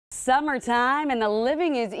summertime and the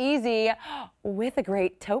living is easy with a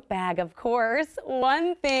great tote bag, of course.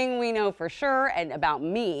 One thing we know for sure and about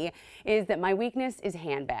me is that my weakness is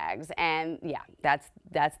handbags. And yeah, that's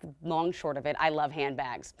the long short of it. I love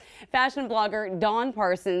handbags. Fashion blogger Dawn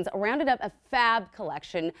Parsons rounded up a fab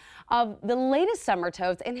collection of the latest summer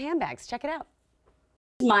totes and handbags. Check it out.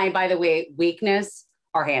 My, by the way, weakness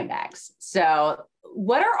are handbags. So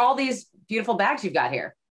what are all these beautiful bags you've got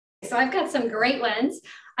here? So I've got some great ones.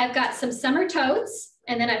 I've got some summer totes,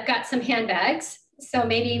 and then I've got some handbags. So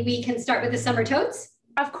maybe we can start with the summer totes.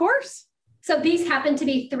 Of course. So these happen to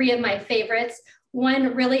be three of my favorites.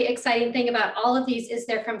 One really exciting thing about all of these is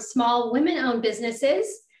they're from small women-owned businesses,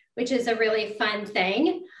 which is a really fun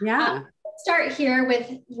thing. Yeah. Start here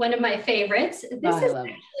with one of my favorites. This is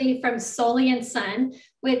actually from Soli and Son,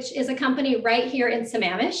 which is a company right here in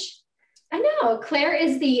Sammamish. I know, Claire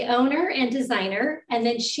is the owner and designer, and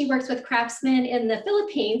then she works with craftsmen in the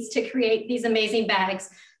Philippines to create these amazing bags.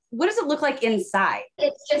 What does it look like inside?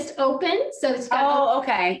 It's just open, so it's got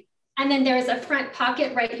okay. And then there's a front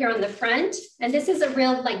pocket right here on the front, and this is a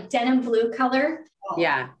real like denim blue color.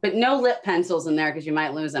 Yeah, but no lip pencils in there because you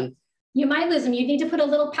might lose them. You might lose them. You need to put a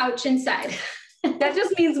little pouch inside. That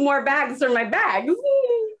just means more bags for my bags.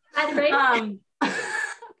 Right?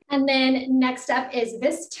 And then next up is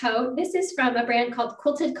this tote. This is from a brand called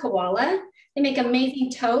Quilted Koala. They make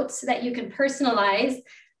amazing totes that you can personalize.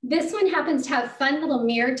 This one happens to have fun little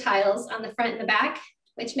mirror tiles on the front and the back,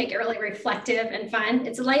 which make it really reflective and fun.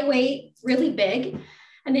 It's lightweight, really big.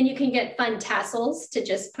 And then you can get fun tassels to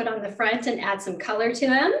just put on the front and add some color to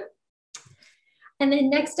them. And then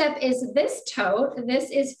next up is this tote.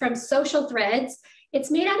 This is from Social Threads.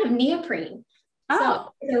 It's made out of neoprene.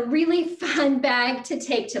 So it's a really fun bag to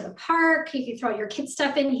take to the park. You can throw your kid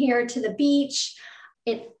stuff in here, to the beach.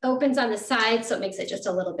 It opens on the side, so it makes it just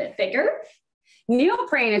a little bit bigger.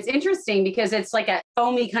 Neoprene, it's interesting because it's like a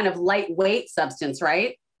foamy kind of lightweight substance,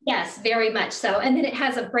 right? Yes, very much so. And then it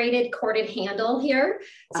has a braided corded handle here.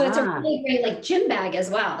 So it's a really great like gym bag as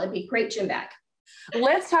well. It'd be a great gym bag.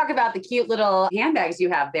 Let's talk about the cute little handbags you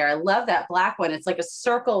have there. I love that black one. It's like a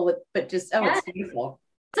circle with, but just, it's beautiful.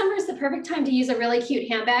 Summer is the perfect time to use a really cute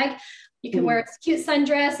handbag. You can wear a cute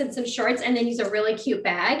sundress and some shorts and then use a really cute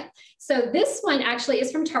bag. So this one actually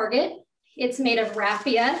is from Target. It's made of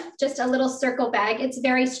raffia, just a little circle bag. It's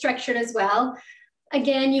very structured as well.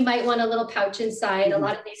 Again, you might want a little pouch inside. A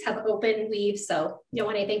lot of these have open weaves, so you don't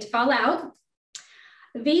want anything to fall out.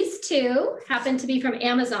 These two happen to be from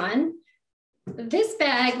Amazon. This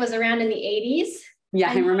bag was around in the 80s.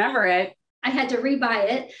 Yeah, I remember it. I had to rebuy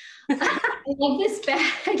it. I love this bag.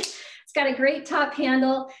 It's got a great top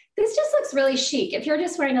handle. This just looks really chic. If you're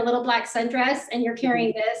just wearing a little black sundress and you're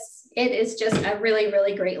carrying this, it is just a really,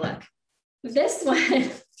 really great look. This one,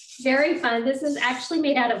 very fun. This is actually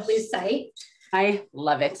made out of lucite. I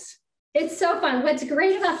love it. It's so fun. What's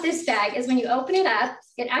great about this bag is when you open it up,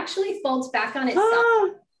 it actually folds back on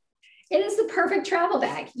itself. It is the perfect travel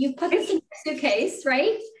bag. You put this in your suitcase,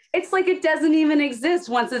 right? It's like it doesn't even exist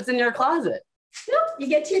once it's in your closet. Nope. You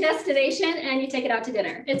get to your destination and you take it out to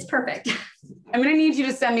dinner. It's perfect. I'm going to need you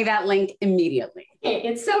to send me that link immediately.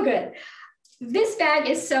 It's so good. This bag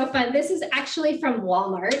is so fun. This is actually from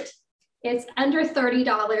Walmart. It's under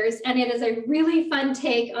 $30 and it is a really fun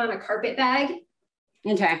take on a carpet bag.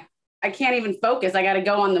 Okay. I can't even focus. I got to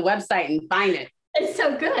go on the website and find it. It's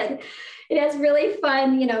so good. It has really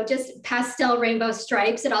fun, just pastel rainbow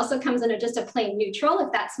stripes. It also comes in just a plain neutral if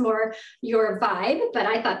that's more your vibe. But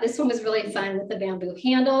I thought this one was really fun with the bamboo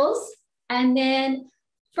handles. And then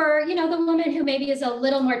for, the woman who maybe is a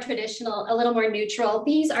little more traditional, a little more neutral,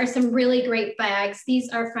 these are some really great bags. These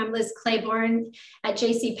are from Liz Claiborne at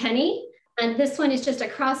JC Penney. And this one is just a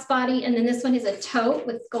crossbody. And then this one is a tote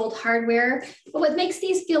with gold hardware. But what makes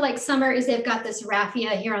these feel like summer is they've got this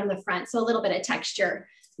raffia here on the front. So a little bit of texture.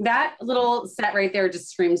 That little set right there just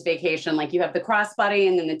screams vacation. Like you have the crossbody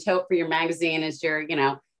and then the tote for your magazine as you're,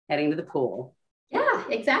 heading to the pool. Yeah,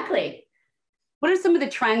 exactly. What are some of the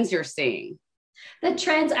trends you're seeing? The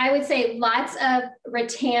trends, I would say lots of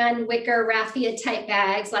rattan, wicker, raffia type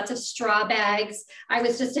bags, lots of straw bags. I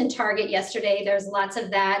was just in Target yesterday. There's lots of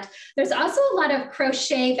that. There's also a lot of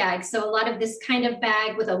crochet bags. So a lot of this kind of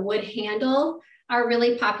bag with a wood handle are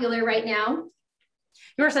really popular right now.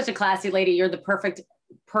 You're such a classy lady. You're the perfect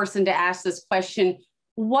person to ask this question.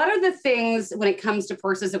 What are the things when it comes to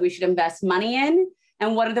purses that we should invest money in?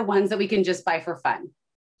 And what are the ones that we can just buy for fun?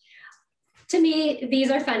 To me,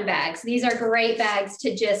 these are fun bags. These are great bags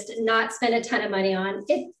to just not spend a ton of money on.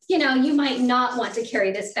 You might not want to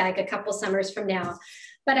carry this bag a couple summers from now,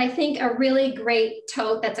 But I think a really great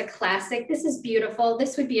tote that's a classic, this is beautiful.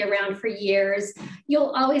 This would be around for years.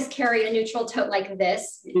 You'll always carry a neutral tote like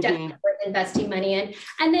this, definitely worth investing money in.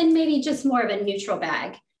 And then maybe just more of a neutral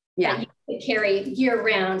bag that you could carry year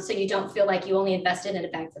round so you don't feel like you only invested in a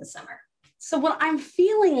bag for the summer. So what I'm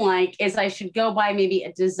feeling like is I should go buy maybe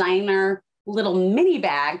a designer little mini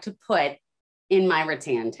bag to put in my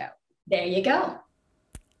rattan tote. There you go.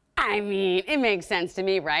 I mean, it makes sense to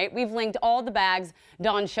me, right? We've linked all the bags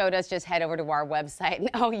Dawn showed us. Just head over to our website. And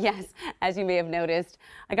oh yes, as you may have noticed,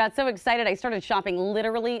 I got so excited I started shopping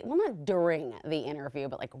literally, well, not during the interview,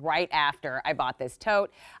 but like right after I bought this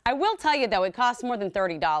tote. I will tell you though, it costs more than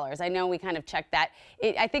 $30. I know we kind of checked that.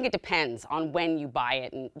 I think it depends on when you buy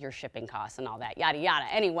it and your shipping costs and all that, yada, yada.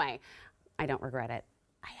 Anyway, I don't regret it.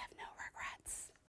 I have no